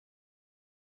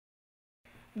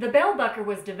The bell bucker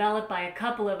was developed by a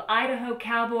couple of Idaho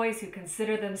cowboys who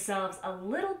consider themselves a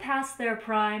little past their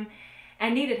prime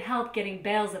and needed help getting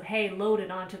bales of hay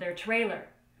loaded onto their trailer.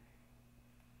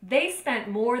 They spent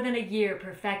more than a year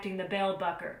perfecting the bell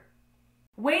bucker.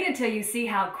 Wait until you see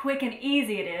how quick and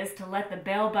easy it is to let the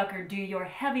bell bucker do your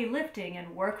heavy lifting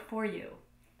and work for you.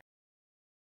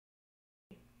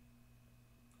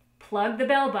 Plug the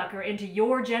bell bucker into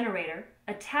your generator,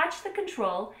 attach the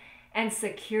control, and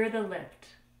secure the lift.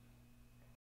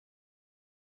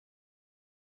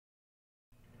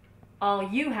 All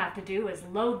you have to do is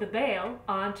load the bale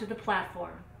onto the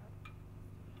platform.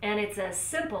 And it's as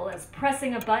simple as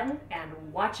pressing a button and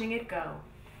watching it go.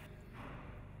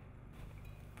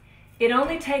 It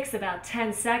only takes about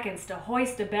 10 seconds to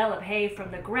hoist a bale of hay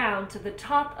from the ground to the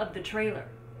top of the trailer.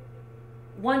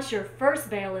 Once your first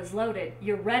bale is loaded,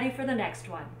 you're ready for the next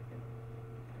one.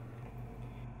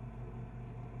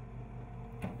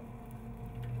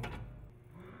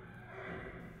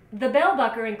 The bell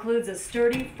bucker includes a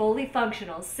sturdy, fully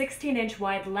functional 16-inch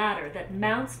wide ladder that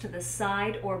mounts to the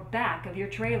side or back of your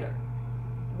trailer.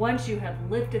 Once you have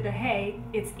lifted the hay,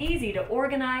 it's easy to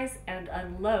organize and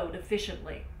unload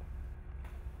efficiently.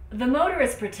 The motor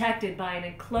is protected by an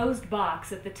enclosed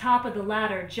box at the top of the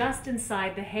ladder just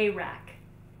inside the hay rack.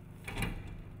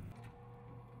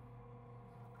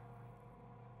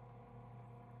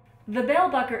 The bell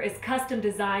bucker is custom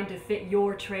designed to fit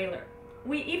your trailer.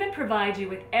 We even provide you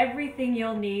with everything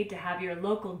you'll need to have your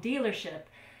local dealership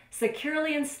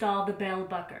securely install the bell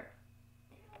bucker.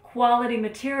 Quality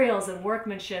materials and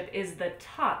workmanship is the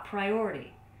top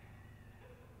priority.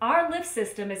 Our lift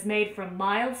system is made from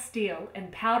mild steel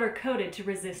and powder coated to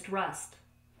resist rust.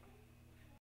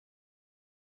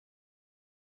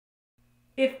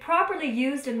 If properly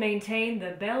used and maintained,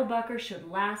 the bell bucker should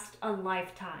last a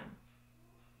lifetime.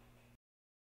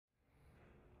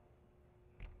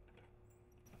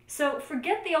 So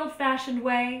forget the old-fashioned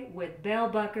way. With bell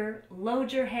bucker,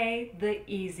 load your hay the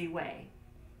easy way.